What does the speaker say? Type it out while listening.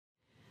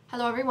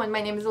Hello everyone,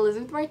 my name is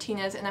Elizabeth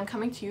Martinez and I'm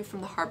coming to you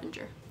from the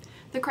Harbinger.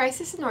 The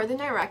crisis in Northern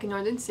Iraq and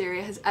Northern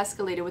Syria has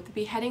escalated with the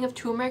beheading of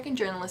 2 American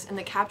journalists and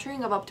the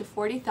capturing of up to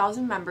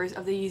 40,000 members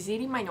of the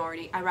Yazidi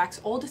minority,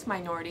 Iraq's oldest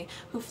minority,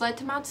 who fled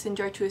to Mount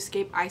Sinjar to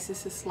escape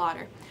ISIS's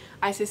slaughter.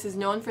 ISIS is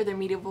known for their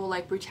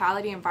medieval-like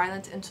brutality and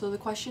violence, and so the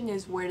question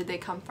is, where did they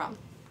come from?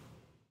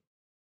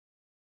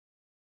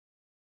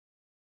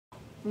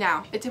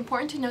 Now, it's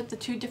important to note the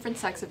 2 different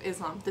sects of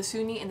Islam, the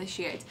Sunni and the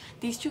Shiites.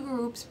 These 2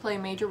 groups play a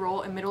major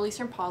role in Middle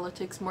Eastern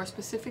politics, more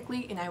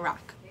specifically in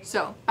Iraq.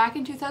 So, back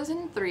in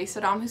 2003,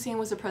 Saddam Hussein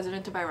was the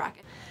president of Iraq.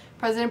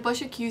 President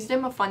Bush accused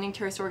him of funding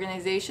terrorist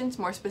organizations,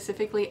 more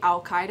specifically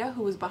Al-Qaeda,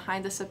 who was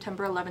behind the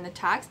September 11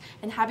 attacks,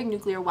 and having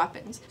nuclear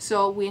weapons.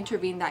 So we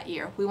intervened that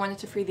year. We wanted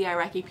to free the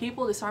Iraqi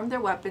people, disarm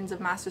their weapons of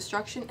mass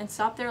destruction, and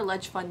stop their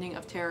alleged funding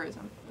of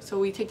terrorism. So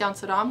we take down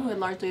Saddam, who had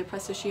largely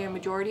oppressed the Shia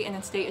majority, and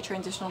instate a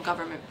transitional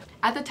government.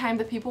 At the time,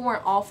 the people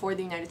weren't all for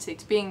the United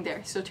States being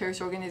there, so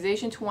terrorist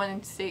organizations who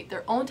wanted to state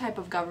their own type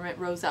of government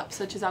rose up,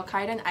 such as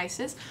Al-Qaeda and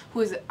ISIS,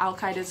 who is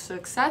Al-Qaeda's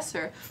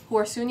successor, who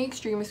are Sunni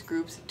extremist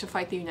groups to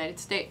fight the United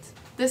States.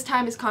 This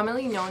time is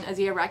commonly known as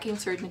the Iraqi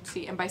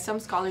insurgency, and by some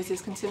scholars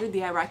is considered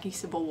the Iraqi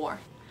Civil War.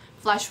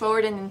 Flash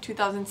forward, and in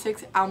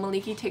 2006,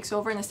 al-Maliki takes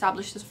over and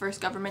establishes his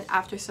first government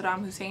after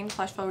Saddam Hussein.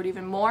 Flash forward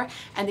even more,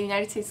 and the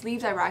United States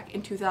leaves Iraq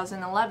in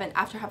 2011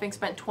 after having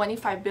spent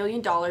 $25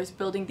 billion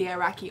building the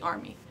Iraqi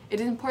army. It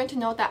is important to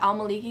note that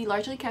al-Maliki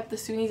largely kept the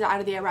Sunnis out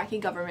of the Iraqi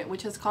government,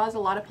 which has caused a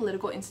lot of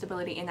political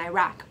instability in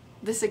Iraq.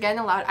 This again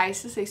allowed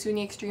ISIS, a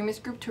Sunni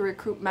extremist group, to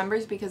recruit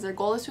members because their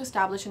goal is to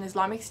establish an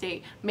Islamic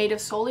State made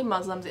of solely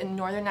Muslims in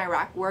northern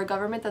Iraq, where a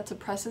government that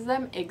suppresses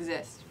them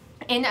exists.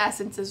 In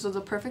essence, this was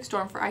a perfect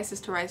storm for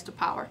ISIS to rise to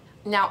power.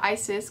 Now,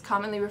 ISIS,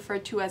 commonly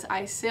referred to as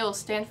ISIL,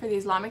 stand for the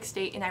Islamic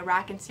State in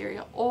Iraq and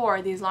Syria,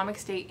 or the Islamic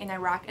State in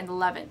Iraq and the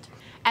Levant.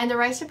 And the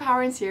rise to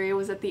power in Syria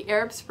was that the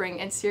Arab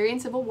Spring and Syrian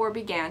civil war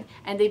began,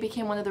 and they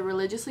became one of the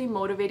religiously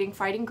motivating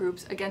fighting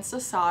groups against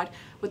Assad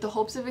with the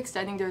hopes of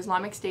extending their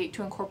Islamic State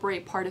to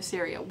incorporate part of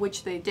Syria,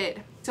 which they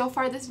did. So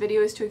far, this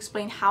video is to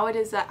explain how it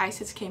is that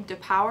ISIS came to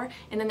power.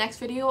 In the next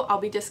video, I'll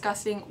be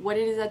discussing what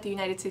it is that the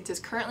United States is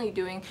currently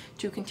doing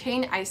to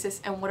contain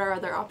ISIS and what our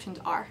other options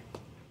are.